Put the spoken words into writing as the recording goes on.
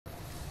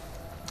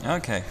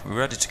Okay, we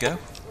ready to go?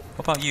 What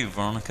about you,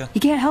 Veronica?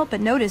 You can't help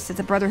but notice that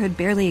the Brotherhood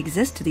barely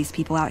exists to these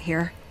people out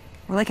here.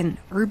 We're like an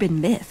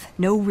urban myth,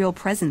 no real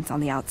presence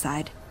on the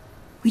outside.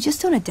 We just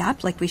don't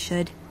adapt like we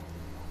should.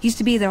 Used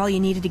to be that all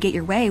you needed to get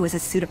your way was a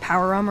suit of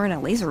power armor and a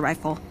laser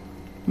rifle.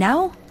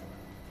 Now,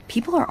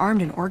 people are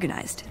armed and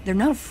organized. They're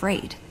not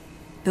afraid.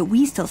 But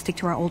we still stick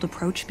to our old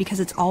approach because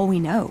it's all we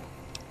know.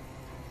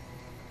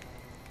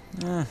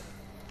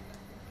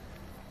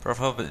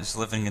 Brotherhood is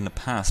living in the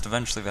past.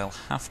 Eventually they'll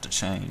have to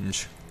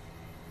change.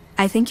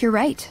 I think you're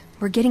right.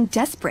 We're getting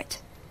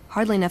desperate.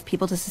 Hardly enough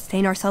people to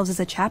sustain ourselves as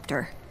a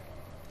chapter.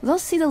 They'll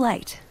see the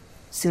light,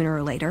 sooner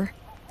or later.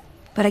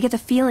 But I get the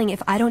feeling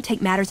if I don't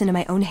take matters into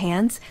my own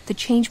hands, the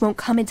change won't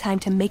come in time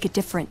to make a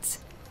difference.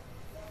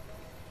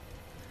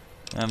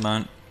 Never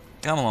mind.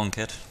 Come along,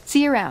 kid.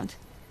 See you around.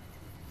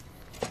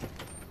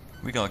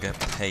 We gotta get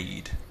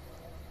paid.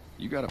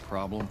 You got a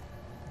problem?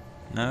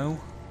 No?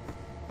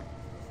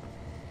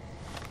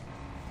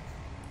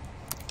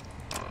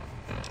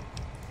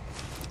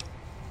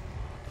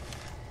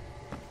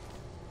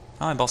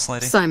 Hi, boss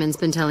lady. Simon's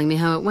been telling me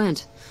how it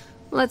went.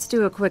 Let's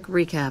do a quick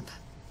recap.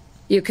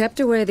 You kept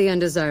away the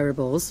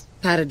undesirables,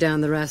 patted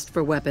down the rest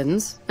for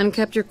weapons, and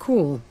kept your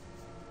cool.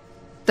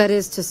 That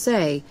is to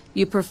say,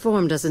 you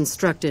performed as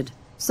instructed.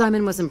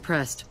 Simon was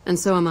impressed, and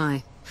so am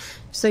I.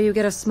 So you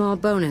get a small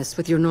bonus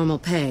with your normal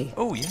pay.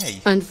 Oh,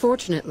 yay.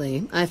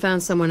 Unfortunately, I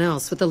found someone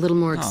else with a little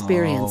more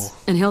experience,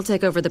 and he'll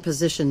take over the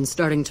position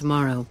starting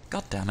tomorrow.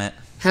 God damn it.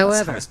 However,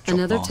 That's how his job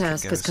another market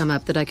task has goes. come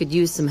up that I could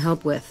use some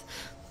help with,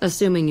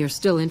 assuming you're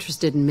still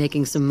interested in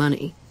making some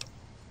money.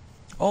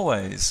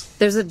 Always.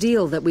 There's a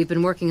deal that we've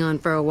been working on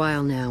for a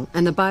while now,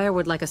 and the buyer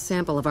would like a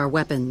sample of our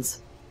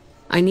weapons.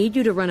 I need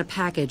you to run a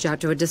package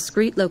out to a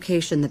discreet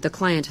location that the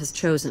client has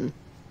chosen.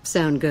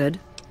 Sound good?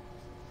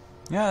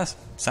 Yeah,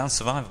 sounds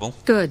survivable.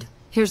 Good.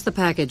 Here's the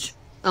package.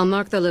 I'll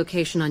mark the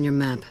location on your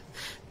map.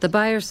 The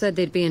buyer said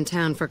they'd be in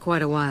town for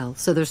quite a while,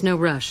 so there's no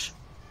rush.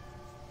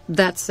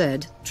 That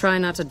said, try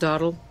not to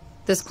dawdle.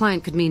 This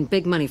client could mean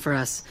big money for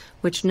us,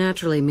 which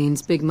naturally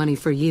means big money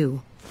for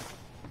you.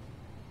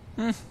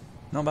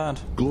 Not bad.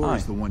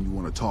 Glory's Hi. the one you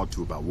want to talk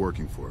to about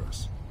working for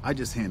us. I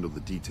just handle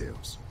the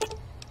details.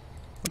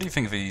 What do you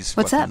think of these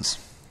What's up? weapons?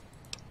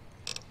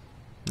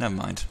 Never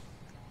mind.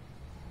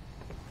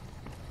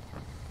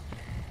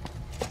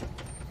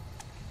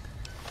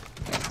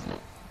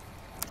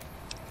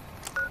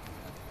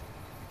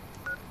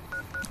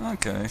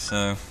 Okay,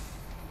 so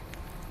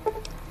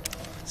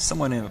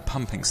somewhere near the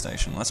pumping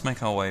station. Let's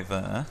make our way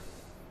there.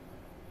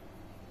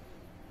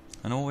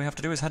 And all we have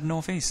to do is head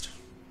northeast.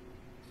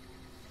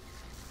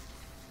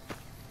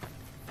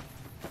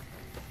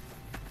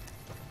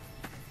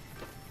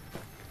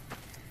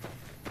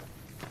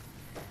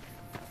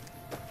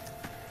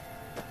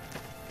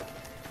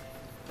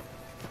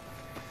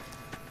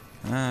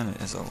 And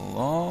it is a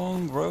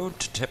long road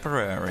to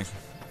Tipperary.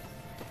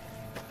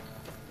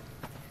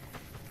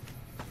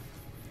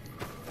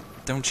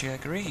 Don't you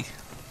agree?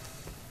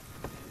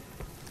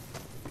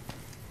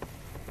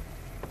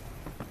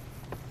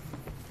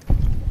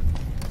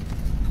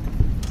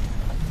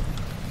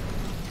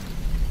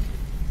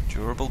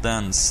 Durable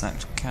Dan's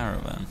sacked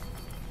caravan.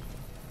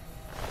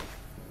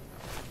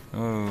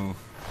 Oh.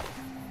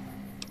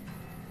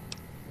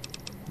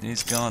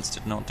 These guards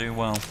did not do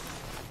well.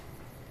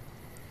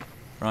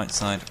 Right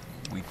side,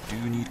 we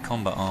do need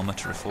combat armor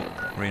to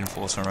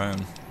reinforce our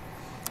own.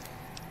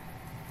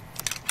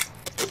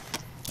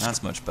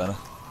 That's much better.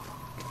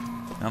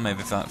 Now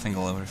maybe that thing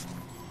will,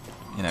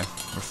 you know,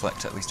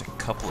 reflect at least a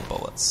couple of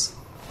bullets.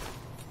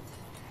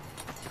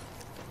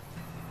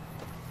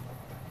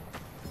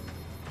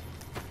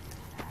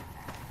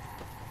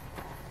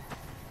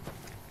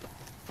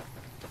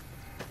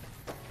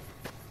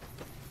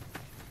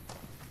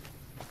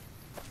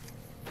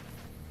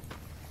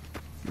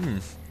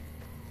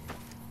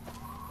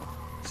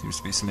 Seems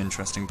to be some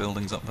interesting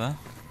buildings up there.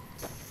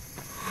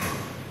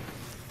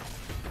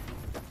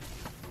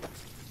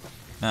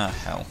 Ah,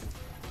 hell.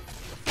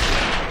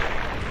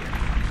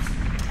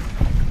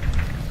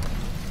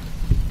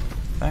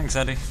 Thanks,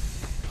 Eddie.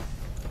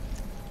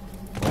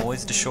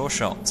 Always the sure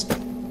shot.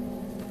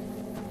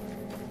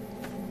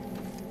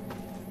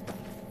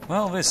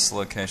 Well, this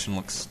location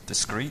looks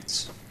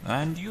discreet,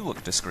 and you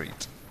look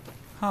discreet.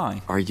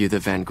 Hi. Are you the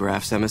Van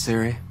Graff's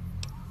emissary?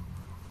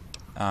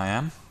 I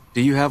am.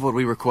 Do you have what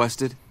we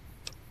requested?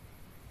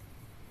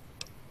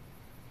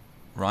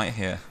 Right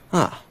here.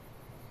 Ah.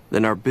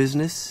 Then our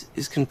business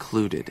is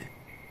concluded.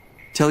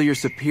 Tell your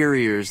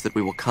superiors that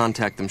we will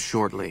contact them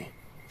shortly.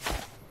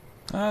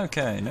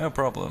 Okay, no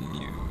problem,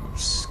 you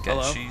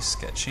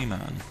sketchy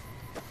man.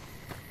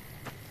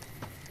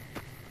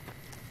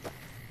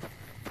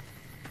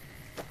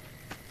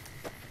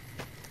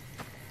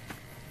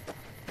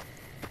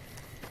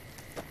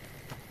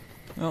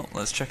 Well,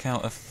 let's check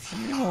out a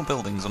few more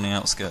buildings on the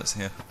outskirts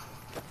here.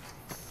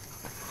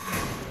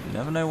 You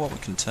never know what we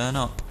can turn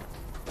up.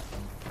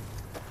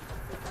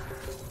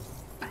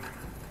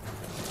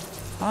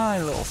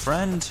 Hi, little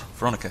friend.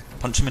 Veronica,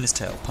 punch him in his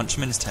tail, punch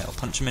him in his tail,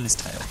 punch him in his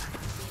tail.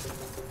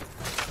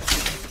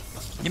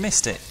 You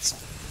missed it.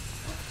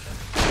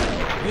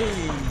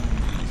 Whee!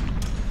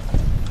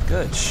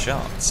 Good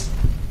shot.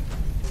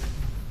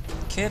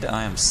 Kid,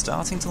 I am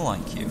starting to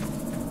like you.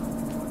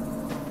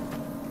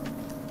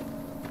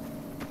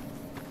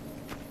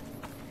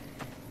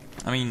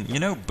 I mean, you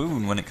know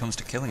Boone when it comes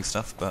to killing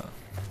stuff, but...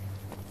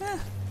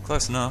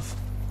 close enough.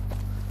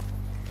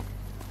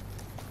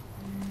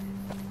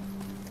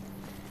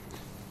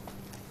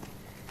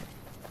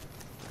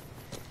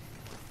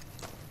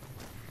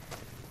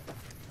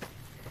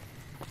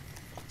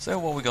 So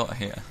what we got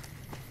here?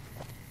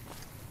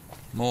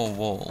 More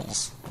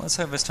walls. Let's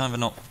hope this time we're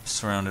not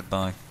surrounded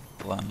by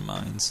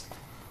landmines.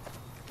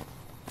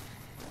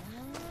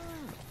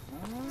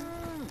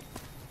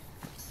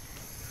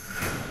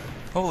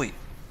 Holy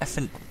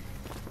effing...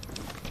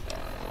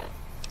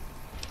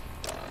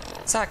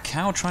 Is that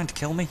cow trying to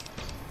kill me?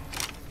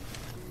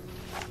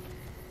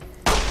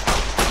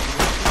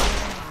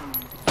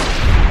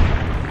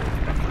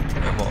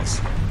 It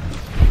was.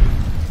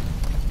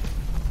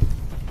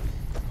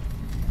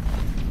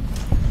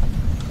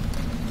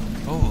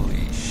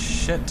 Holy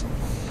shit.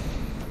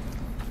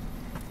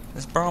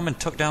 This Brahmin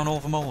took down all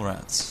the mole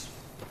rats.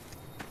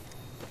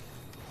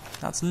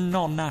 That's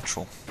not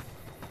natural.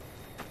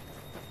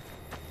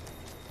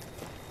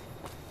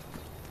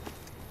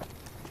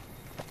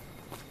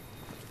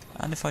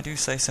 And if I do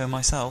say so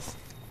myself,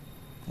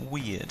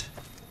 weird.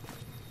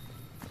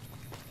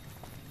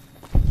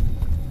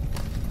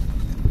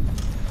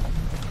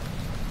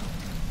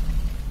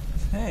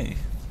 Hey.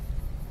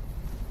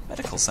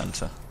 Medical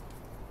center.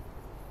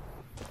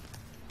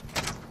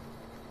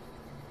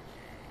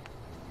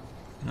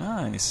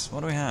 Nice. What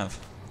do we have?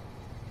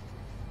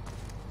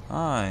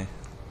 Hi.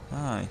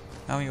 Hi.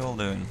 How are you all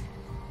doing?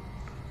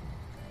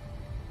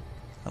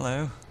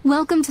 Hello.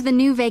 Welcome to the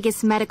New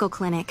Vegas Medical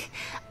Clinic.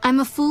 I'm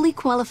a fully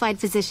qualified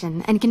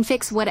physician and can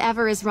fix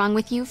whatever is wrong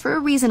with you for a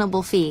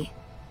reasonable fee.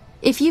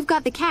 If you've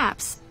got the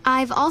caps,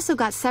 I've also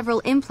got several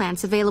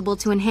implants available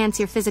to enhance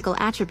your physical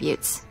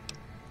attributes.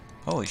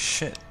 Holy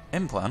shit.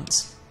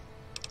 Implants?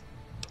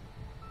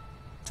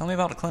 Tell me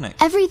about the clinic.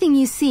 Everything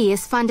you see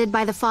is funded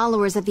by the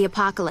followers of the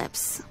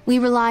apocalypse. We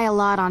rely a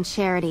lot on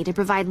charity to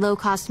provide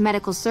low-cost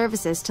medical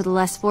services to the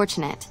less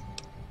fortunate.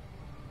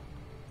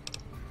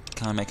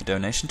 Can I make a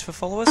donation to the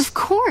followers? Of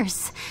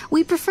course!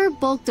 We prefer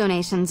bulk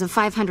donations of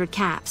 500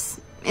 caps.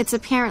 It's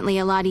apparently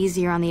a lot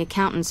easier on the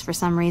accountants for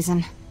some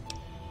reason.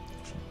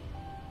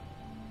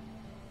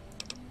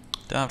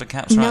 Don't have the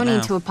caps right now. No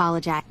need to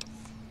apologize.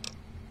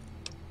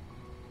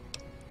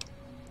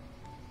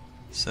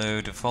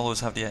 So, do followers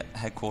have the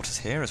headquarters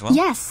here as well?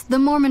 Yes, the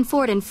Mormon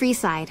Fort in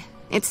Freeside.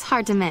 It's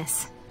hard to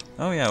miss.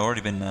 Oh yeah,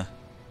 already been there.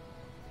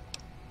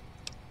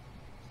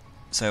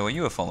 So, are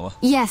you a follower?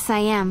 Yes, I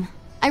am.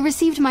 I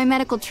received my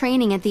medical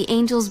training at the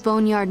Angels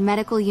Boneyard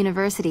Medical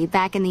University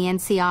back in the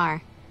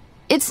NCR.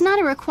 It's not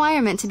a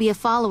requirement to be a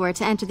follower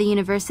to enter the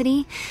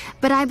university,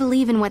 but I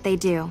believe in what they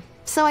do,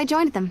 so I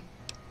joined them.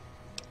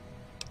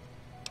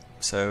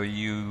 So, are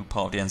you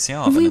part of the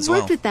NCR then We've as well?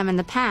 worked with them in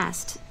the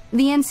past.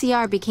 The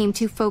NCR became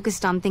too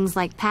focused on things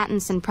like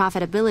patents and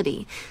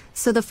profitability,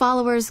 so the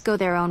followers go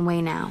their own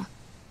way now.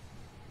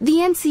 The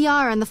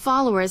NCR and the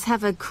followers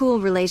have a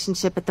cool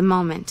relationship at the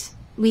moment.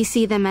 We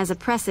see them as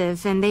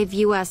oppressive, and they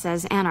view us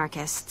as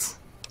anarchists.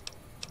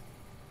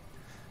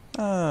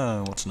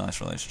 What a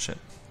nice relationship.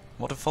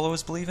 What do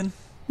followers believe in?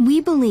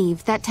 We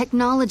believe that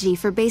technology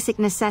for basic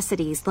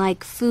necessities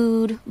like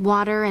food,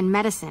 water, and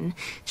medicine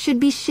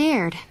should be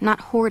shared, not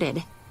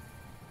hoarded.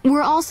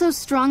 We're also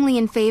strongly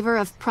in favor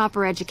of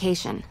proper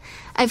education.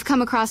 I've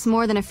come across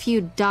more than a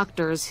few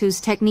doctors whose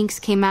techniques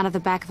came out of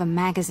the back of a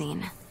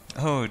magazine.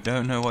 Oh,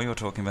 don't know what you're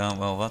talking about.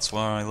 Well, that's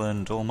where I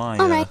learned all my,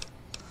 Alright.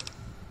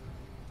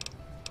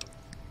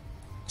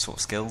 sort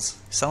of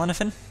skills. Sell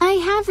anything? I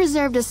have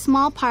reserved a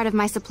small part of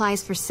my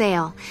supplies for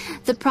sale.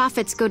 The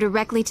profits go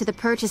directly to the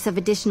purchase of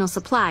additional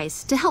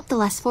supplies to help the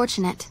less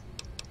fortunate.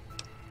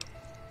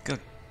 Good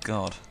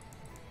God.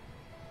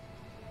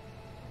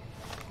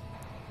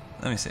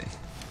 Let me see.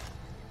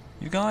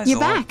 You guys You're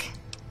are back.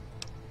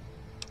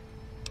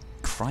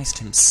 Christ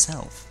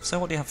himself. So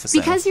what do you have for sale?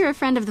 Because you're a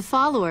friend of the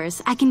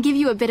followers, I can give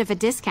you a bit of a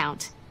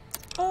discount.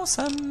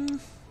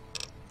 Awesome.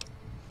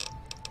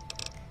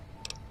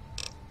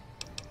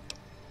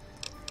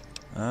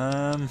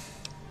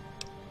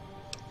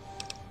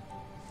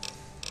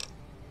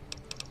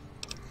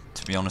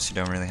 To be honest, you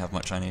don't really have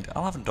much I need.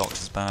 I'll have a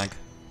doctor's bag.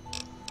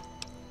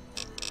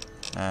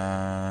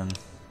 And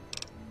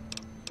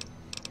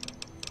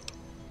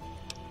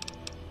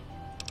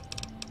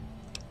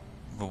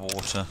the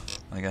water,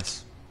 I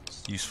guess.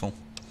 It's useful.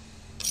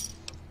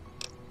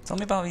 Tell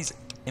me about these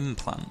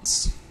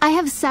implants. I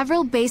have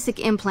several basic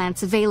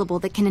implants available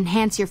that can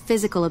enhance your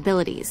physical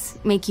abilities,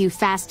 make you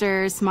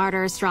faster,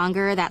 smarter,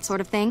 stronger, that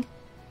sort of thing.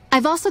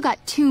 I've also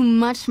got two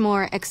much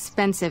more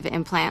expensive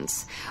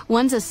implants.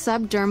 One's a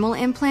subdermal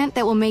implant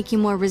that will make you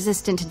more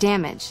resistant to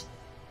damage.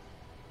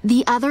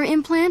 The other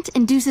implant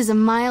induces a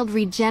mild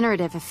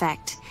regenerative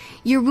effect.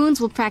 Your wounds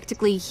will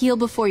practically heal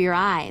before your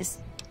eyes.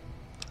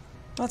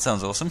 That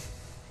sounds awesome.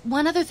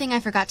 One other thing I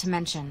forgot to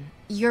mention.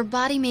 Your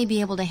body may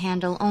be able to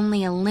handle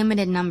only a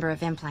limited number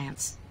of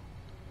implants.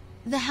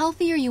 The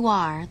healthier you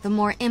are, the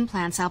more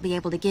implants I'll be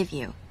able to give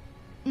you.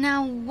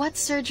 Now, what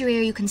surgery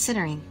are you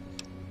considering?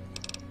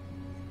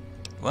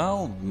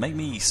 Well, make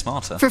me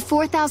smarter. For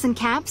 4,000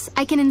 caps,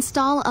 I can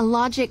install a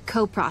logic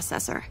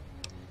coprocessor.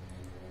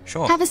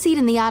 Sure. Have a seat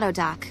in the auto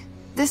dock.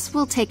 This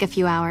will take a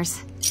few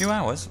hours. Few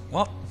hours?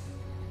 What?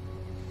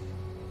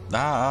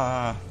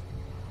 Ah.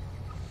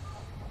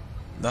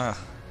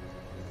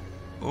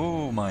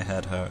 Oh, my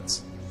head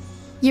hurts.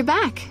 You're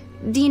back.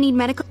 Do you need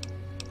medical?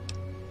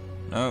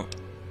 No.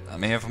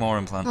 I'm here for more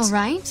implants. All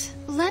right.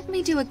 Let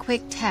me do a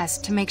quick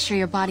test to make sure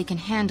your body can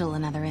handle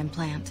another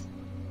implant.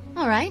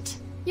 All right.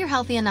 You're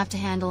healthy enough to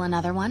handle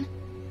another one.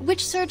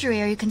 Which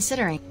surgery are you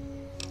considering?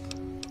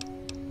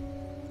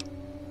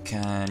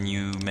 Can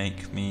you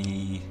make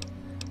me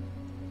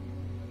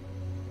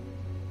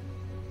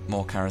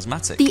more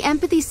charismatic? The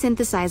empathy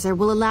synthesizer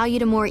will allow you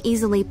to more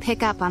easily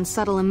pick up on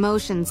subtle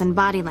emotions and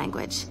body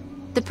language.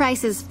 The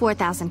price is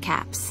 4,000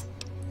 caps.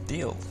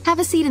 Deal. Have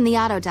a seat in the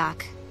auto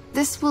dock.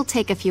 This will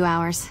take a few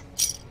hours.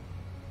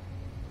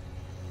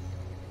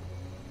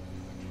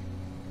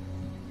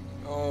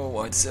 Oh,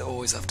 why does it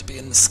always have to be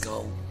in the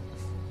skull?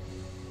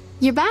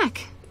 You're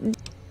back.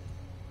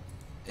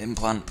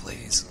 Implant,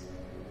 please.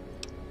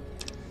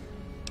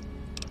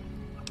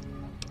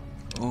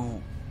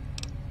 Ooh.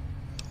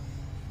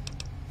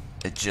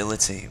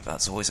 Agility,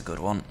 that's always a good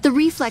one. The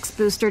reflex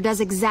booster does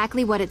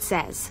exactly what it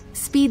says.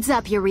 Speeds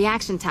up your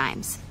reaction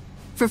times.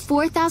 For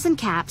 4,000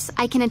 caps,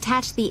 I can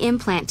attach the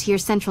implant to your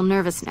central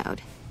nervous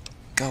node.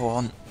 Go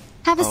on.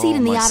 Have a seat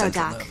in the my auto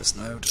central dock. nervous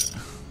node.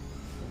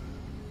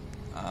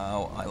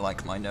 Oh, I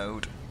like my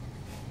node.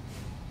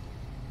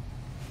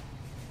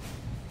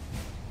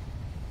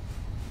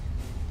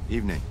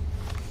 Evening.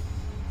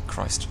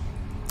 Christ.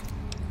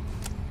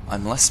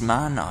 I'm less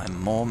man, I'm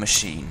more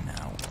machine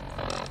now.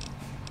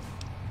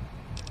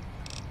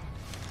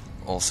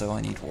 Also,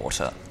 I need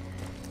water.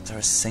 Is there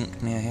a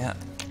sink near here?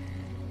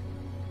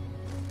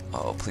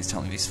 Oh, please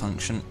tell me these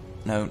function.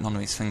 No, none of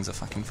these things are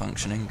fucking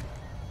functioning.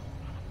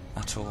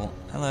 At all.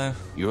 Hello.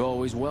 You're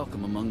always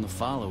welcome among the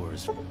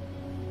followers.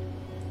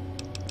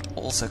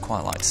 Also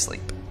quite like to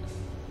sleep.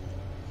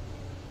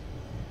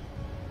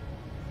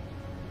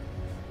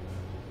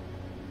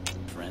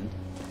 Friend.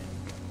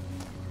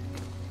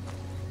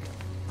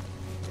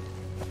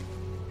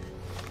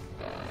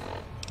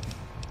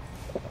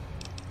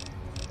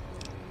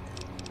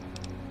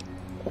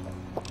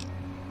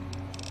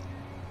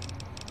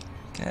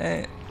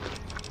 Okay.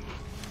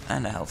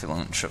 And a healthy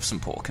lunch of some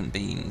pork and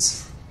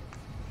beans.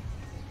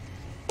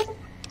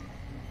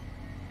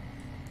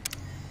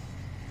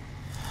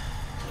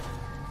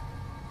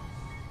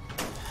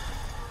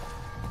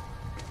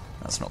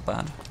 That's not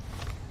bad.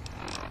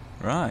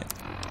 Right.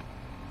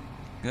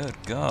 Good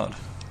God.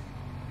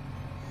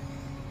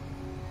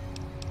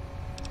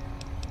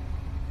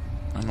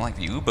 I'm like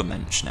the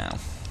Ubermensch now.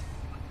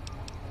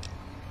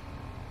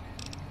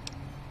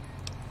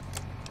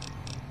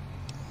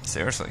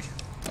 Seriously.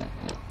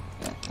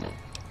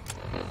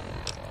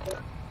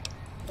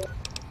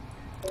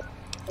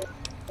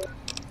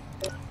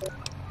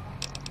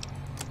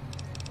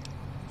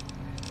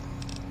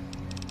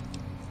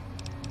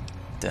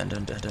 Dun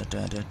dun dun dun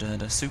dun dun dun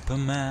dun,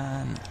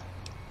 Superman.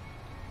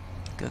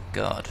 Good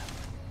God.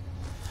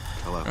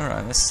 Hello.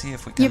 Alright, let's see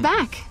if we can You're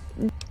back.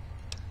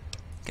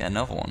 get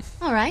another one.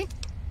 All right.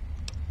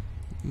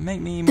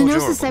 Make me The more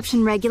durable.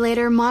 nociception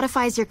regulator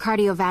modifies your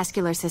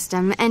cardiovascular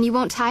system, and you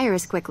won't tire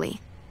as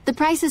quickly. The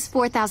price is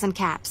 4,000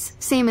 caps,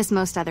 same as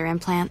most other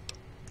implant.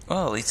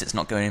 Well, at least it's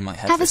not going in my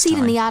head Have a this seat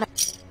time. in the auto.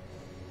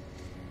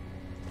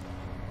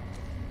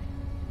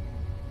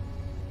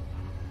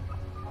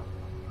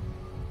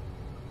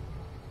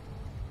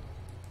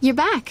 You're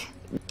back.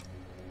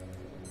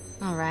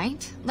 All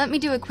right. Let me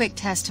do a quick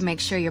test to make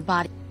sure your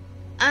body...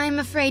 I'm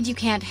afraid you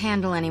can't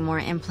handle any more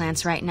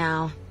implants right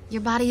now.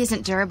 Your body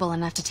isn't durable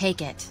enough to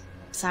take it.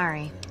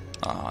 Sorry.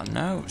 Oh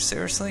no,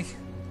 seriously?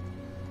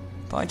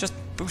 But I just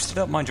boosted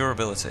up my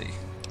durability.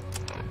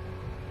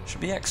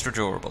 Should be extra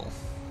durable.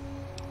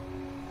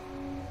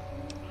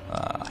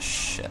 Ah,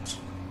 shit.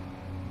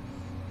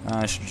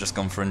 I should have just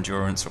gone for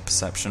endurance or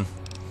perception.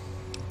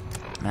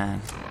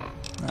 Man,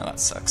 no, that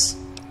sucks.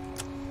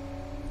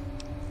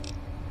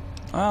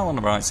 Well, on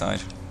the bright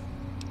side,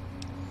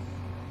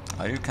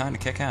 I do kind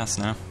of kick ass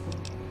now.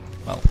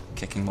 Well,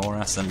 kicking more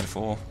ass than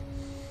before.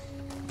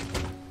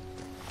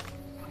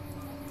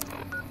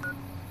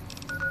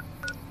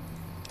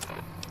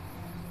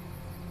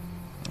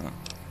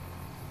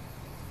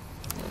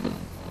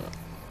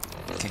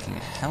 Kicking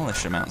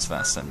hellish amounts of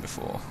ass than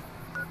before.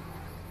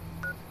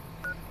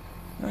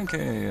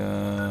 Okay,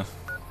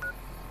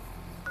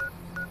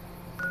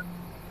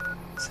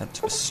 let's head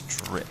to a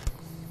strip.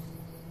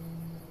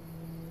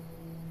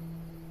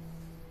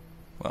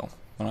 Well,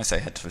 when I say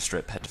head to the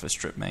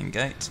strip main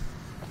gate.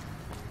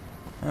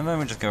 And then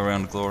we just go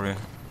around Gloria,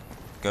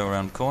 go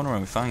around the corner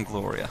and we find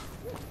Gloria.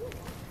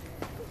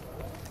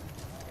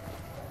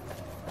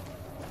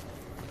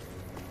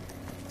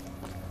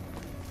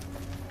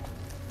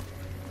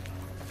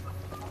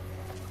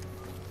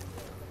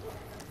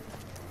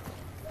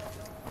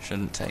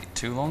 Shouldn't take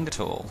too long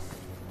at all.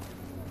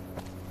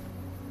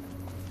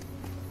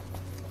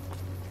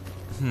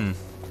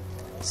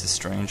 This is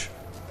strange.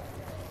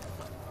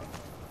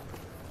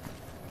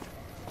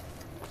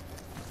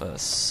 For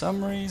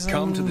some reason...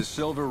 Come to the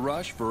Silver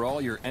Rush for all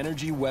your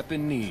energy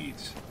weapon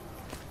needs.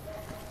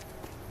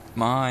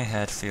 My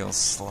head feels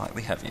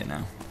slightly heavier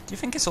now. Do you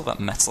think it's all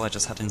that metal I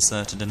just had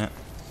inserted in it?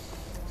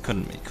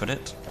 Couldn't be, could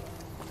it?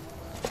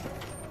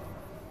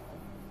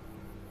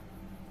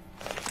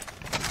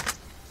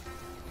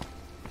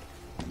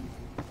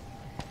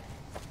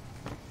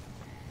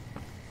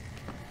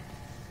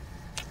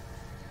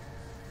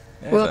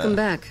 Hey Welcome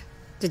there. back.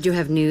 Did you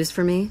have news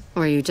for me,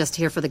 or are you just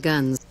here for the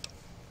guns?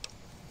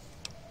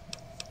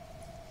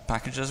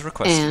 Package as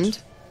requested. And?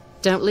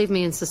 Don't leave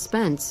me in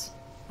suspense.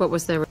 What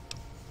was there?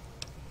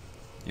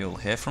 You'll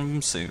hear from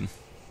him soon.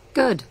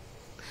 Good.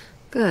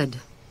 Good.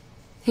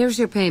 Here's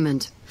your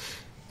payment.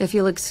 If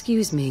you'll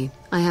excuse me,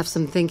 I have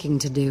some thinking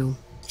to do.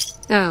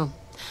 Oh,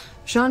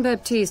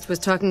 Jean-Baptiste was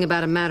talking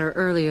about a matter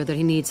earlier that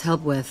he needs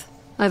help with.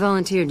 I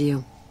volunteered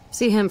you.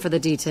 See him for the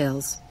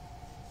details.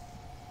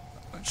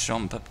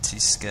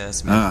 Jean-Baptiste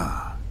scares me.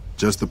 Ah,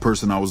 just the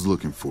person I was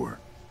looking for.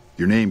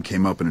 Your name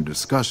came up in a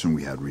discussion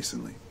we had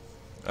recently.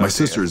 My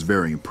sister is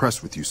very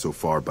impressed with you so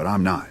far, but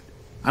I'm not.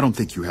 I don't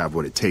think you have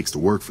what it takes to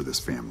work for this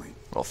family.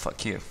 Well,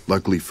 fuck you.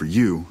 Luckily for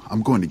you,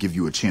 I'm going to give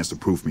you a chance to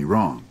prove me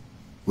wrong.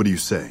 What do you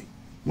say?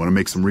 Want to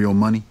make some real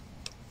money?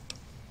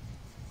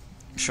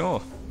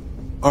 Sure.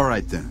 All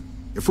right then.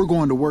 If we're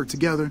going to work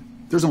together,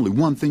 there's only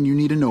one thing you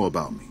need to know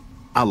about me.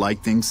 I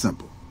like things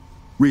simple.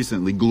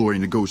 Recently, Glory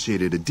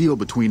negotiated a deal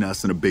between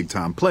us and a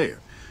big-time player.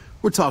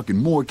 We're talking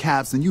more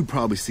caps than you'd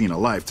probably see in a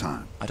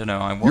lifetime. I don't know,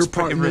 I was Your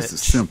part pretty in rich. this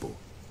is simple.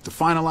 To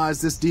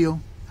finalize this deal,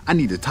 I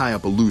need to tie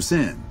up a loose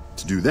end.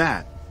 To do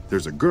that,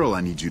 there's a girl I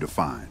need you to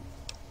find.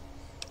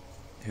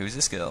 Who's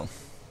this girl?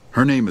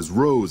 Her name is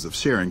Rose of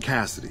Sharon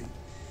Cassidy.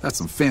 That's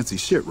some fancy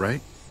shit,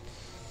 right?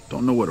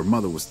 Don't know what her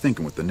mother was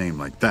thinking with a name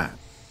like that.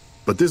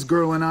 But this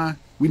girl and I,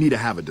 we need to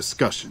have a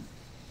discussion.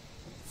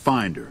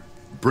 Find her,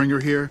 bring her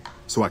here,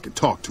 so I can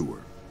talk to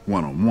her,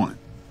 one-on-one.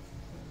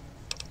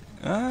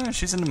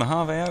 She's in the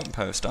Mojave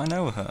outpost. I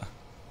know her.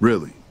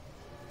 Really?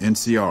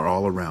 NCR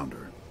all around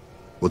her.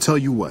 Well, tell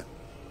you what.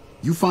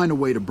 You find a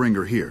way to bring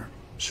her here.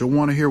 She'll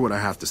want to hear what I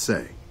have to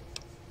say.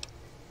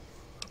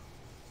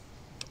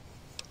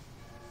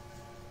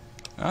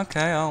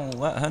 Okay, I'll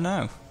let her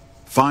know.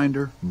 Find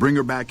her, bring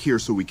her back here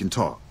so we can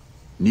talk.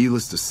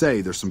 Needless to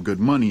say, there's some good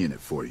money in it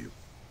for you.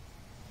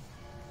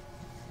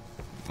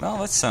 Well,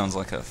 that sounds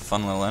like a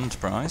fun little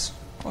enterprise.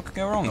 What could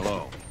go wrong?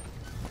 Hello.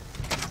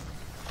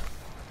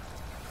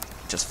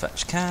 Just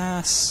fetch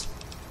Cass.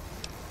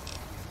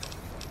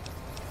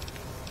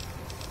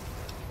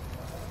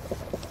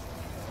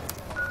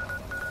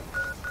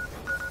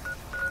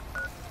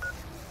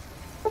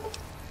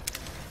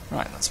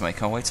 Right, let's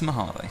make our way to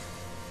Mojave.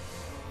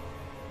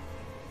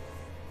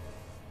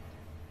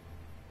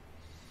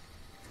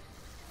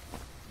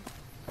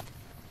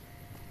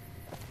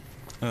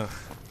 Ugh.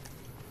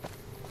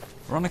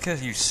 Veronica,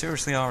 you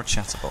seriously are a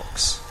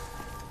chatterbox.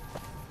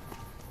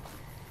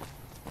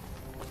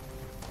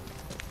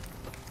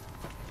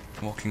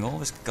 Walking all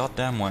this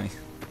goddamn way.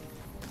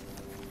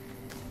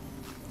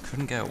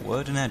 Couldn't get a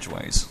word in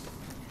edgeways.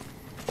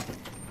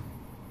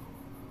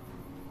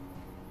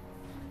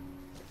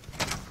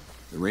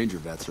 The Ranger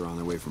vets are on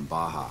their way from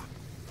Baja.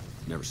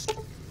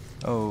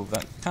 Oh,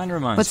 that kinda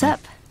reminds What's me. up?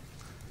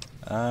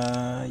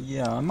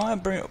 Yeah, I might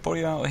have brought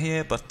you out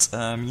here, but,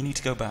 you need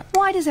to go back.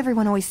 Why does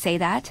everyone always say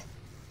that?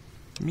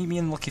 Meet me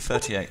in Lucky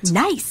 38.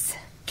 Nice!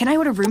 Can I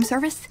order room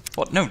service?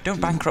 What? No, don't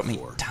bankrupt me.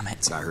 Damn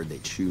it. I heard they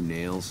chew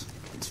nails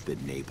and spit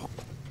napalm.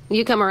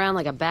 You come around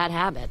like a bad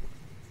habit.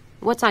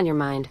 What's on your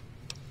mind?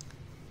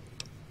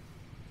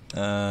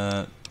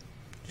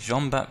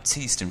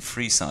 Jean-Baptiste in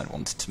Freeside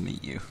wanted to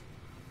meet you.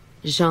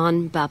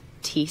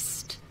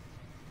 Jean-Baptiste?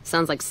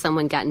 Sounds like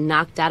someone got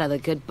knocked out of the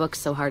good book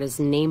so hard his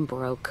name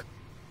broke.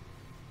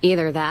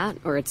 Either that,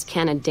 or it's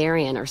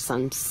Canadarian or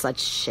some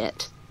such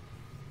shit.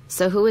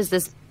 So who is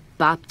this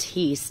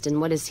Baptiste, and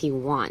what does he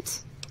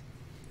want?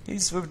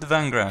 He's with the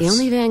Van Graffs. The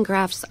only Van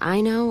Graffs I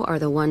know are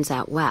the ones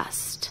out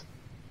west.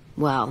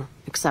 Well,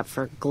 except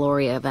for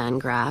Gloria Van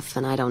Graff,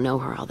 and I don't know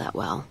her all that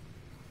well.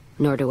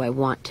 Nor do I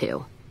want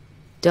to.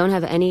 Don't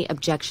have any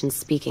objection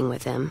speaking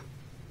with him.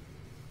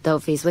 Though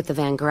if he's with the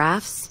Van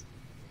Graffs,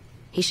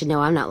 he should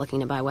know I'm not looking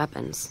to buy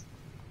weapons.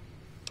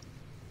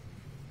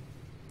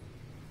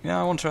 Yeah,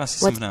 I want to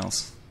ask you something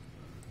else.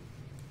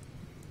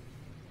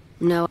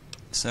 No.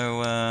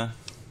 So,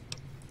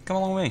 come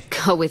along with me.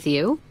 Go with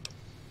you?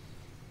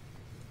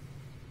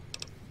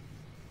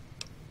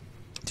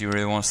 Do you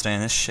really want to stay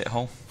in this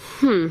shithole?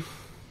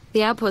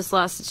 The outpost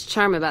lost its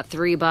charm about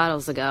 3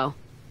 bottles ago.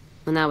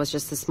 And that was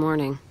just this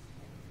morning.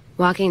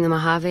 Walking the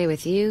Mojave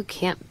with you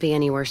can't be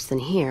any worse than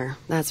here,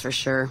 that's for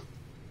sure.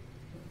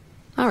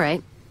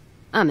 Alright,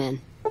 I'm in.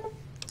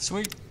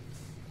 Sweet.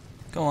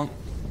 Go on.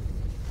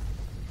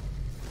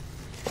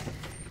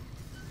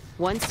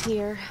 Once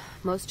here,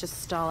 most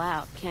just stall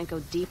out, can't go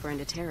deeper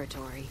into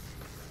territory.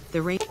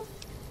 The range...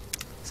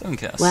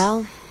 Suncast.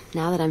 Well,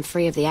 now that I'm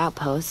free of the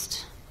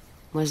outpost,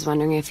 was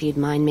wondering if you'd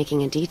mind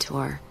making a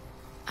detour.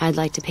 I'd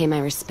like to pay my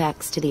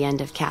respects to the end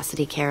of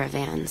Cassidy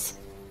caravans.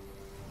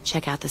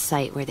 Check out the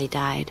site where they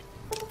died.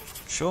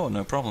 Sure,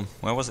 no problem.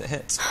 Where was it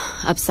hit?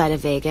 Upside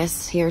of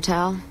Vegas, here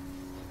tell.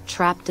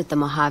 Trapped at the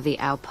Mojave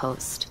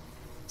outpost,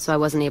 so I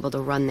wasn't able to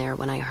run there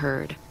when I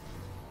heard.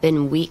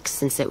 Been weeks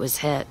since it was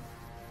hit,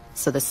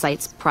 so the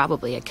site's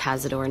probably a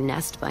Cazador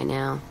nest by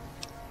now.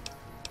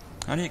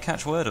 How do you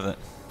catch word of it?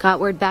 Got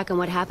word back on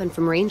what happened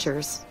from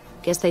Rangers.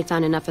 Guess they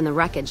found enough in the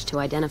wreckage to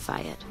identify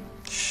it.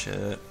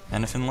 Shit.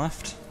 Anything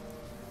left?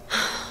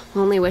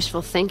 Only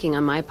wishful thinking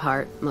on my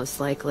part, most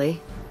likely.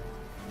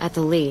 At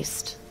the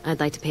least, I'd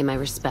like to pay my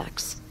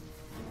respects.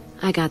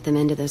 I got them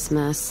into this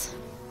mess.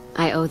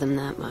 I owe them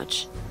that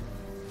much.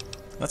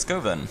 Let's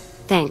go then.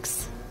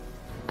 Thanks.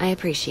 I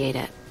appreciate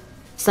it.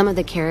 Some of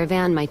the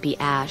caravan might be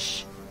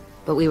ash,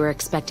 but we were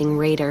expecting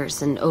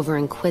raiders and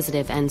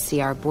over-inquisitive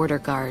NCR border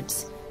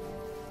guards.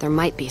 There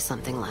might be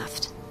something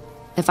left.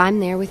 If I'm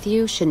there with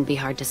you, shouldn't be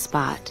hard to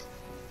spot.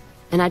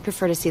 And I'd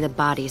prefer to see the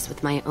bodies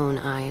with my own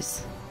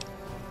eyes.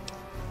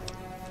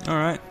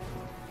 Alright.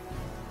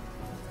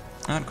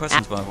 I had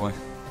questions, by the way.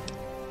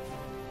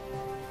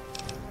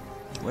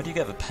 Where do you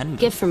get the pendant?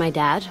 Gift for my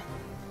dad,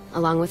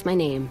 along with my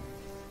name.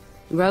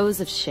 Rose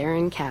of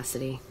Sharon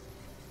Cassidy.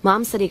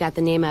 Mom said he got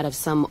the name out of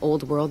some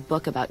old world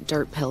book about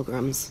dirt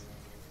pilgrims.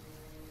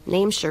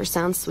 Name sure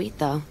sounds sweet,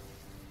 though.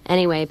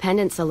 Anyway,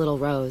 pendant's a little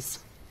rose.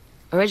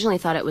 Originally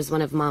thought it was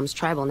one of Mom's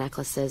tribal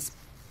necklaces,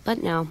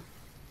 but no.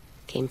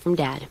 Came from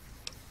Dad.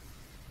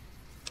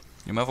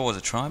 Your mother was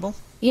a tribal?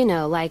 You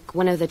know, like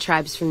one of the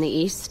tribes from the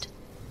east.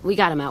 We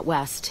got 'em out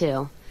west,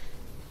 too.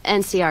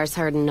 NCR's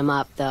herding them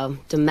up, though,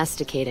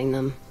 domesticating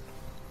them.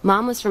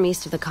 Mom was from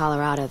east of the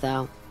Colorado,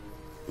 though.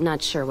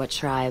 Not sure what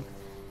tribe.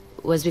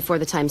 Was before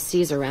the time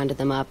Caesar rounded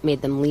them up,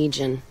 made them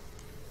legion.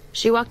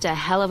 She walked a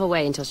hell of a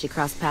way until she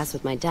crossed paths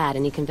with my dad,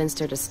 and he convinced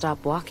her to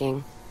stop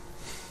walking.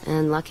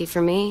 And lucky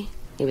for me,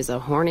 he was a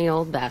horny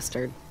old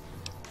bastard.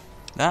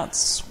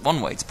 That's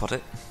one way to put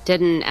it.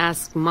 Didn't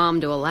ask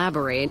Mom to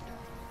elaborate.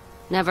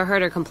 Never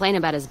heard her complain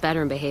about his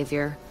bedroom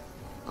behavior.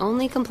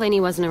 Only complain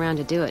he wasn't around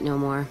to do it no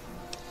more.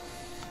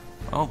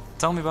 Well,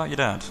 tell me about your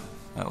dad,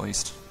 at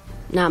least.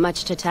 Not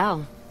much to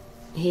tell.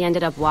 He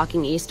ended up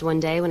walking east one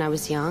day when I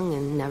was young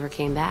and never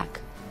came back.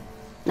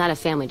 Not a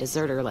family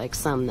deserter like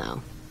some,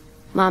 though.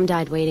 Mom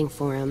died waiting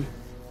for him,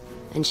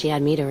 and she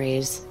had me to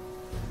raise.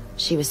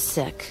 She was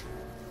sick,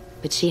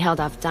 but she held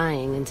off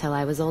dying until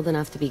I was old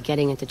enough to be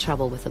getting into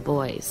trouble with the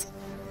boys.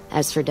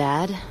 As for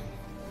Dad,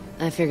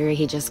 I figure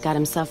he just got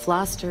himself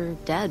lost or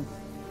dead.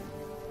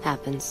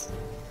 Happens.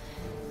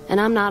 And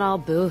I'm not all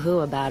boo-hoo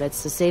about it,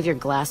 so save your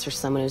glass for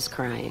someone who's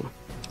crying.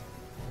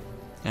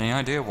 Any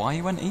idea why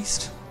you went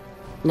east?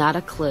 Not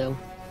a clue.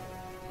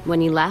 When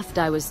he left,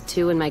 I was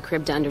too in my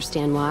crib to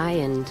understand why,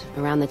 and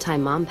around the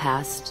time Mom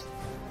passed,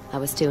 I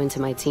was too into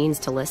my teens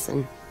to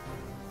listen.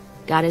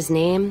 Got his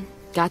name,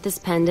 got this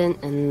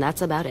pendant, and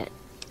that's about it.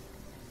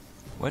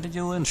 Where did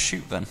you learn to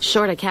shoot, then?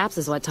 Short of caps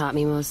is what taught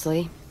me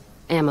mostly.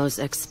 Ammo's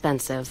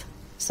expensive,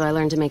 so I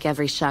learned to make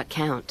every shot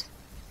count.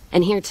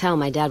 And here tell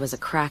my dad was a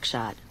crack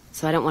shot,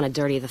 so I don't want to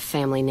dirty the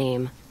family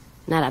name.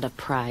 Not out of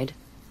pride.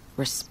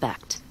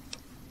 Respect.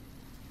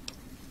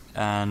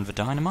 And the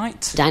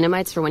dynamite?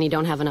 Dynamite's for when you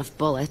don't have enough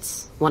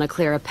bullets, want to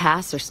clear a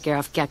pass, or scare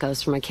off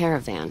geckos from a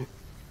caravan.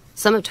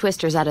 Some of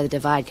Twister's out of the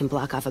divide can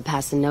block off a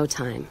pass in no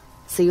time,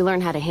 so you learn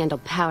how to handle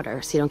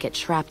powder so you don't get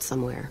trapped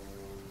somewhere.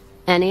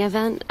 Any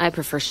event, I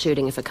prefer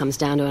shooting if it comes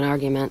down to an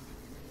argument.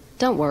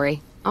 Don't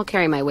worry, I'll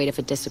carry my weight if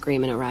a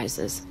disagreement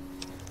arises.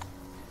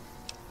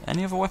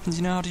 Any other weapons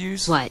you know how to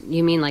use? What,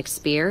 you mean like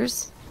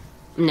spears?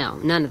 No,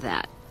 none of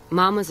that.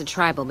 Mom was a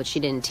tribal, but she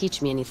didn't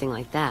teach me anything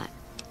like that.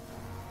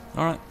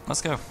 Alright,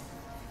 let's go.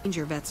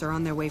 Ranger vets are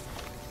on their way.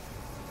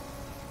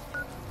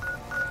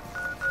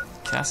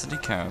 Cassidy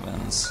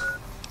caravans.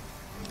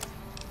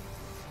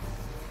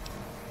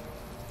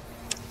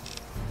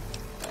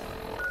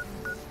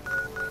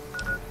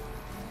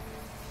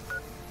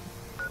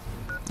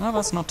 Oh,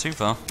 that's not too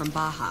far. From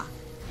Baja.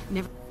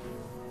 Never.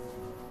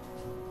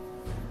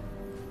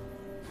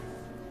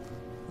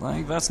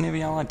 Like, that's near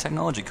the Allied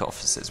Technology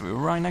offices. We were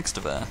right next to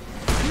there.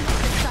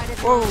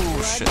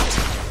 Whoa, shit.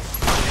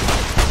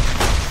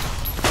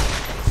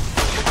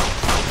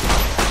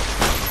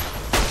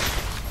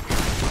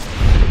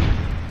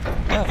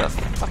 Where the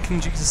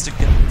fucking Jesus did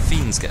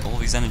fiends get all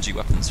these energy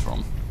weapons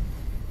from?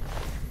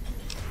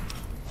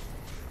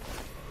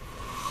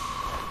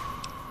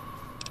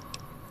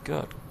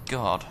 Good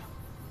God.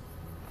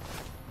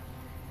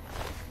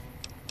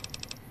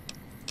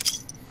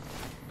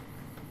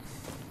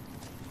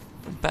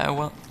 Better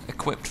well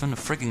equipped than the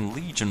frigging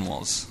Legion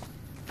was.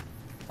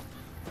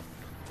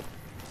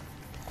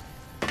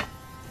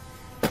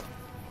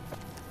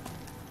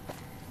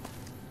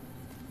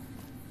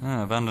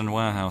 Ah, abandoned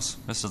warehouse.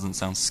 This doesn't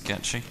sound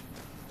sketchy.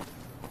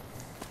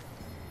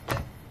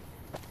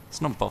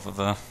 Let's not bother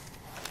there.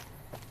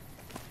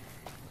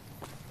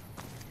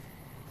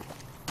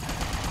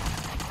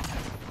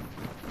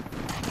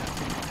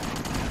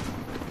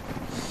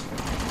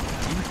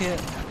 here.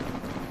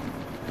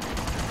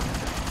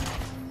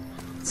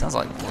 Sounds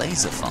like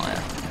laser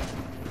fire.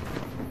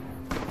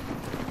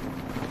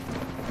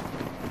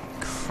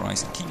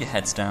 Christ, keep your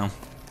heads down.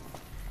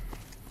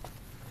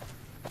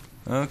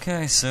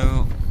 Okay,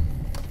 so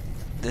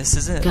this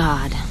is it.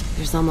 God,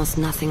 there's almost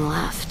nothing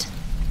left.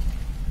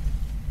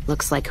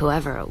 Looks like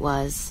whoever it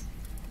was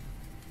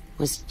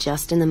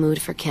just in the mood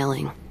for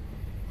killing.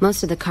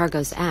 Most of the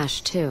cargo's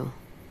ash, too.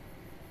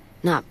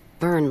 Not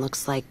burned,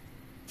 looks like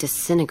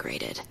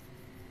disintegrated.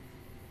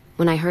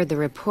 When I heard the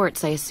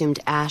reports, I assumed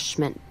ash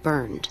meant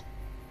burned.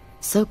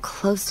 So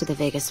close to the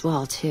Vegas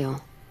wall, too.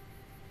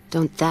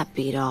 Don't that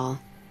beat all?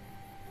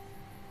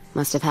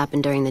 Must have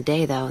happened during the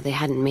day, though. They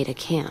hadn't made a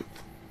camp.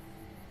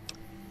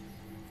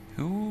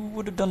 Who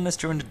would have done this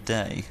during the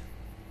day?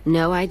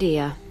 No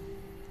idea.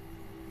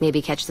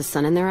 Maybe catch the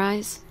sun in their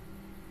eyes?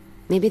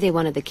 Maybe they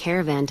wanted the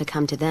caravan to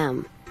come to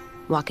them,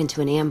 walk into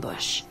an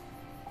ambush.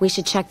 We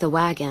should check the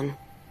wagon.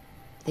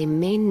 They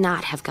may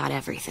not have got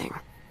everything.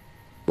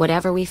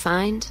 Whatever we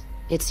find,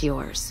 it's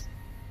yours.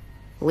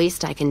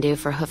 Least I can do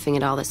for hoofing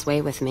it all this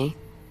way with me.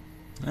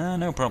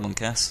 No problem,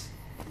 Cass.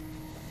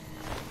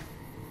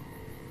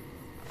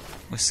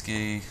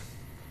 Whiskey.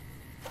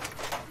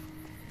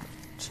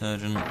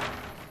 Detergent.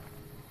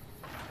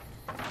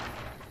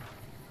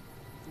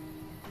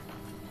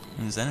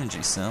 There's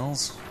energy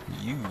cells.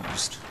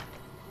 Used.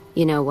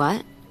 You know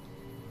what?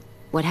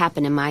 What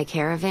happened in my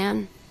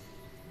caravan?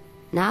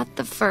 Not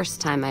the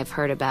first time I've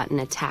heard about an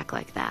attack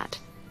like that.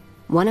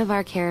 One of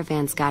our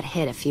caravans got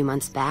hit a few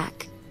months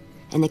back,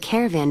 and the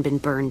caravan been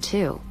burned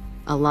too,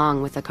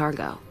 along with the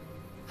cargo.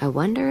 I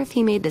wonder if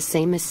he made the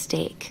same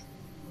mistake,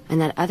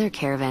 and that other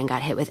caravan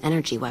got hit with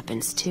energy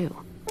weapons too.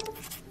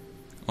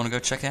 Wanna go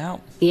check it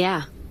out?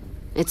 Yeah.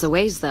 It's a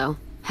ways though.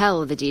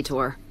 Hell of a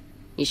detour.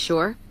 You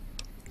sure?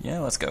 Yeah,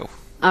 let's go.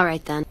 All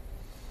right then.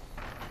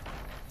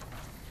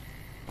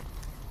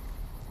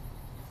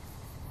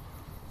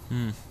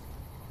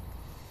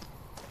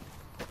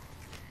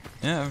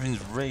 Yeah,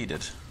 everything's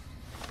raided.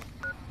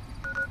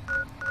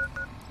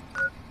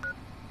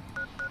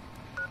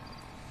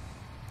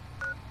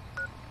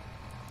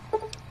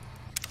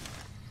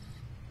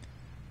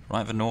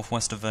 Right the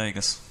northwest of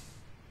Vegas.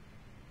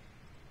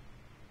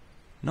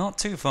 Not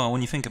too far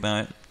when you think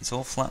about it. It's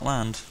all flat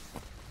land.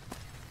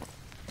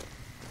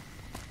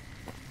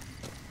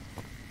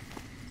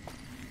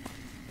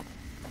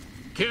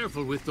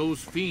 Careful with those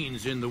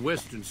fiends in the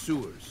western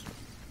sewers.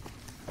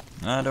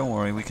 Don't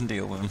worry, we can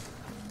deal with them.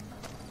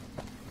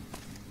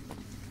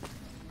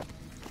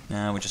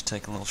 Now we just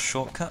take a little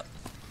shortcut.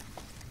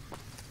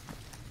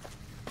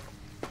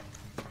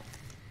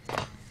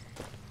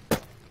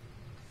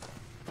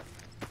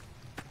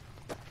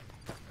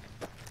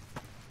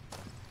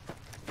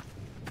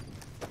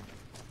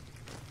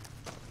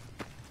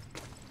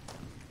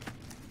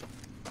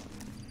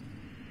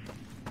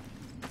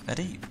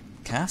 Eddie?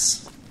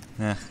 Cass?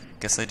 Yeah,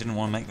 guess they didn't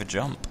want to make the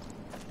jump.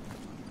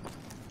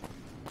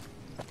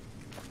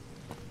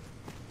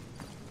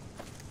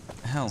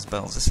 Hell's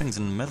bells, this thing's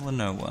in the middle of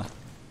nowhere.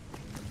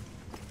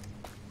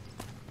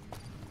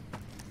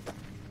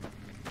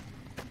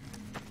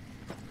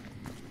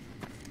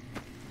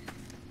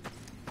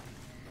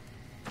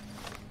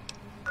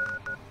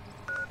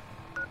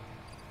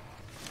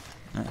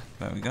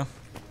 There we go.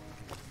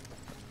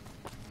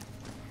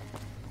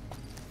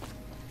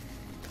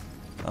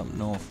 Up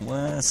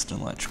northwest,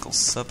 electrical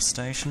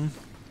substation.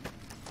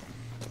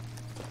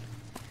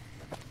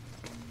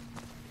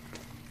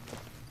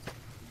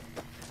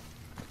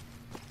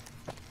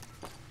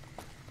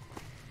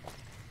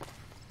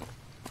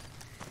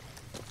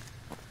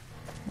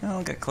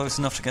 I'll get close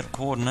enough to get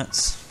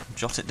coordinates.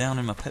 Jot it down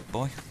in my pit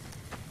boy.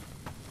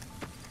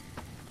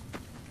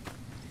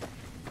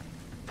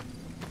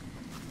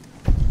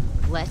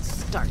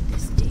 Let's start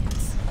this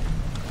dance.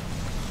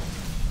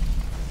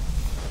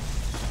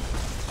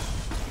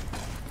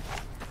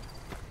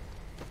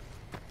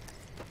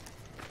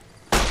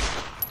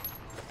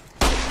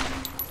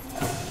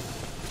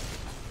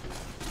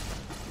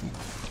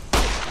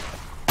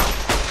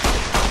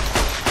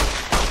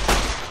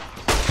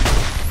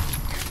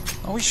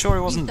 Are we sure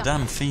it wasn't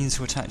damn fiends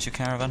who attacked your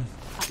caravan?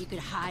 Thought you could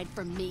hide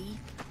from me?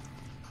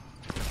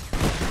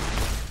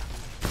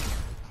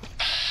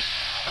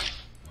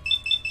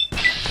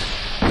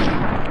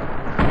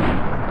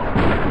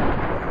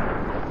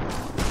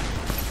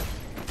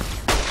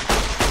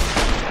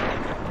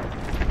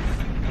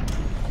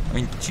 I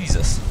mean,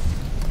 Jesus.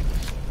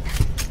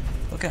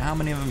 Look at how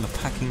many of them are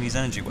packing these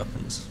energy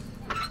weapons.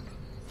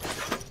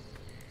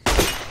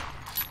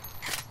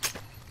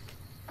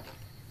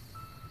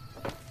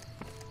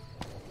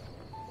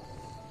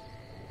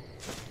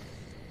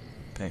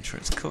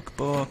 Patriot's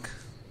cookbook.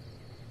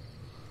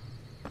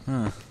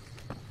 Huh.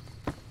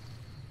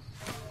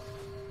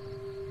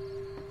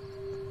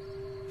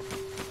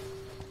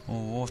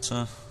 More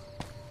water.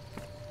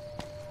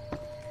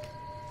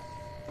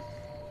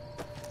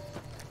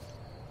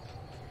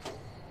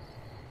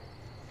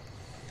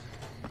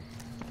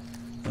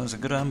 That was a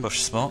good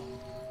ambush spot.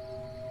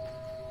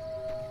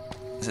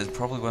 This is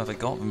probably where they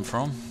got them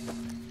from.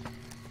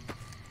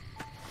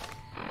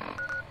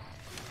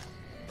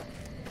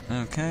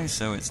 Okay,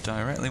 so it's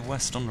directly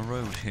west on the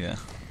road here.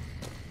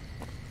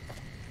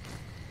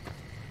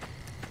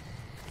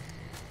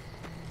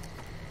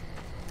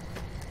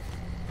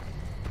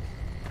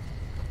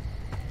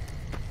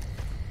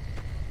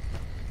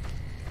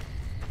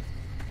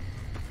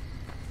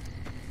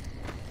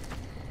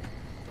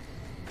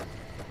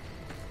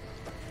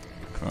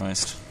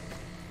 Christ.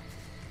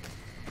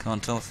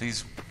 Can't tell if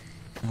these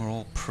were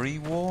all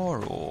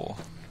pre-war or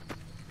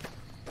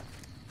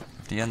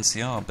if the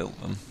NCR built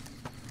them.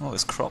 Oh,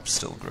 his crop's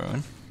still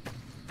growing.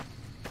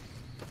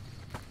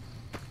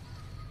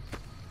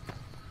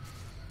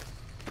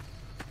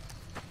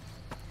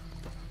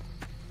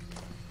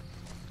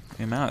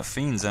 The amount of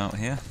fiends out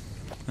here.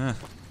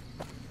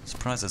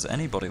 Surprised there's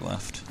anybody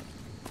left.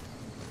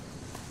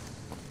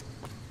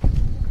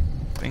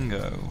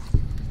 Bingo.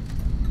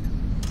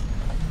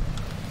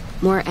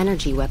 More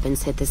energy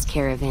weapons hit this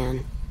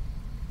caravan.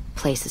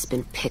 Place has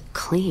been picked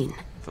clean.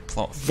 The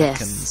plot This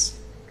thickens.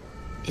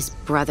 is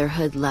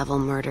Brotherhood-level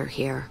murder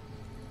here.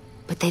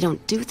 But they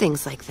don't do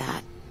things like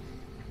that.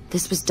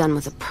 This was done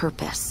with a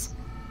purpose.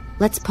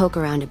 Let's poke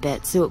around a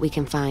bit, see what we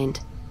can find.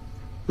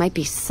 Might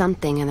be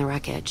something in the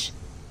wreckage.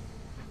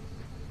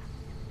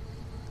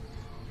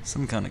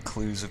 Some kind of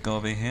clues have got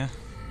to be here.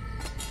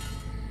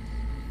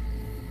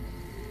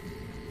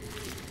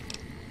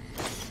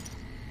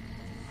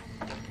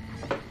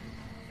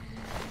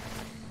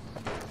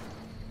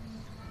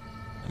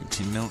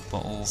 Empty milk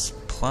bottles,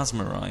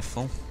 plasma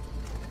rifle.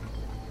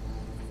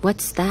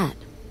 What's that?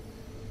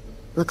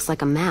 Looks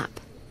like a map.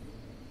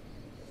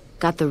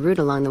 Got the route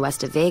along the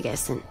west of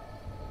Vegas, and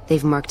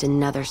they've marked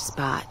another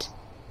spot.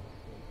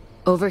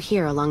 Over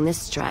here along this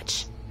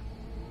stretch.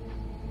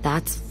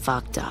 That's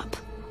fucked up.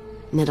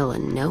 Middle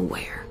of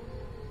nowhere.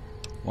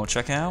 Want to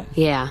check it out?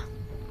 Yeah.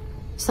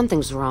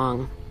 Something's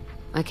wrong.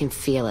 I can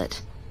feel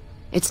it.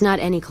 It's not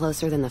any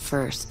closer than the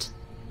first.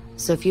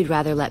 So if you'd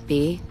rather let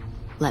me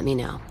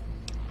know.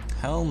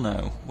 Hell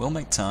no. We'll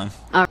make time.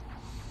 All right.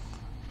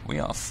 We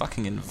are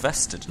fucking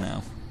invested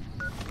now.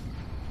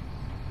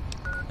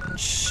 And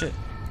shit,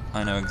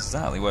 I know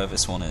exactly where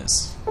this one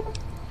is.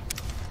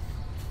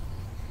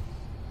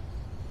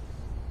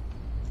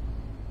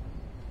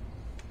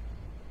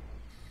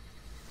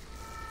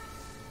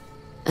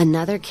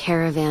 Another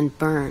caravan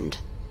burned.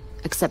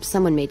 Except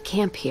someone made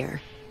camp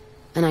here.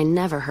 And I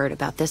never heard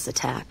about this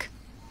attack.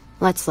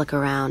 Let's look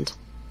around.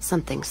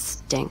 Something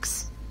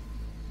stinks.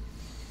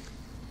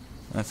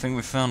 I think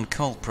we found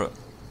culprit.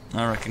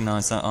 I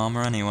recognize that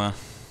armor anywhere.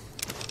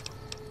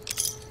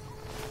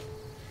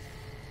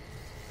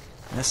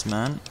 This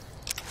man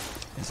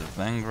is a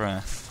Van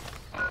Graff.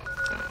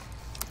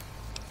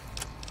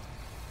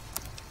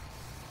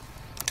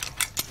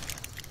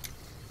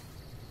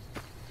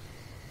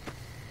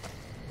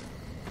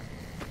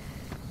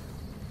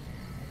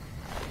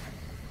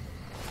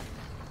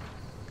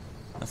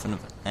 Nothing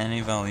of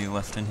any value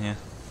left in here.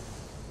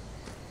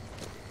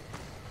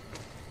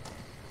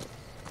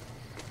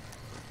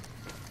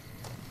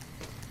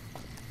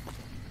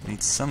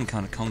 Need some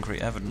kind of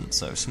concrete evidence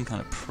though, some kind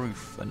of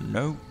proof, a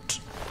note,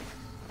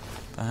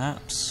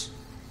 perhaps.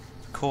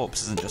 The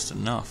corpse isn't just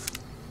enough.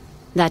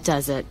 That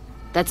does it.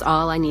 That's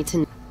all I need to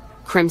know.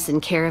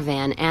 Crimson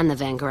Caravan and the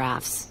Van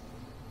Graffs.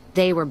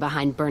 They were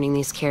behind burning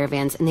these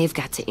caravans, and they've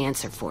got to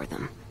answer for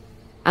them.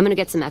 I'm gonna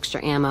get some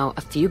extra ammo,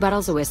 a few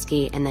bottles of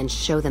whiskey, and then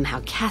show them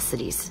how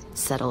Cassidy's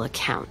settle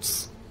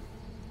accounts.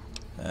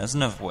 There's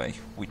another way.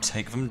 We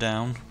take them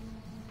down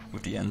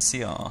with the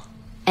NCR.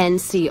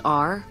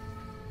 NCR?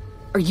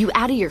 Are you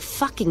out of your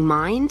fucking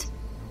mind?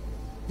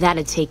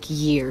 That'd take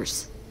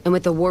years. And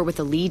with the war with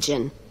the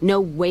Legion,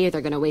 no way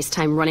they're gonna waste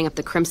time running up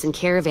the Crimson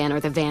Caravan or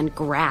the Van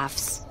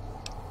Graffs.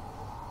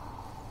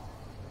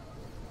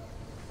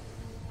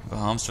 The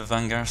harms to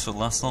Van Graffs will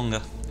last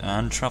longer,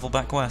 and travel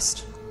back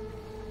west.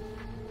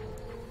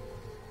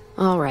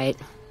 Alright.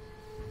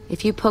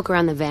 If you poke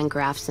around the Van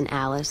Graffs and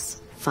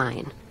Alice,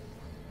 fine.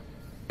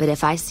 But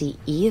if I see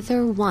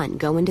either one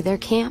go into their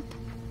camp,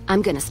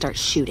 I'm gonna start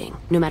shooting,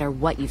 no matter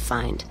what you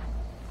find.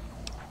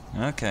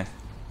 Okay,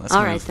 let's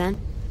move. Alright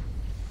then.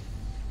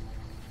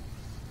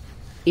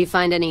 You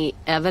find any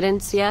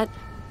evidence yet?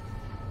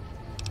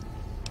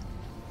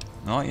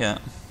 Not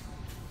yet.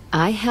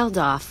 I held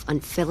off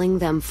on filling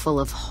them full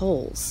of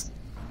holes.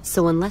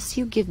 So unless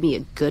you give me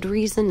a good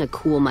reason to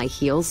cool my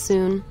heels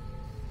soon,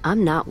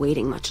 I'm not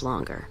waiting much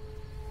longer.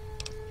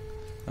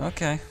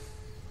 Okay.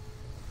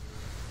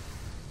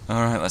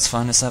 Alright, let's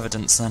find this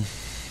evidence then.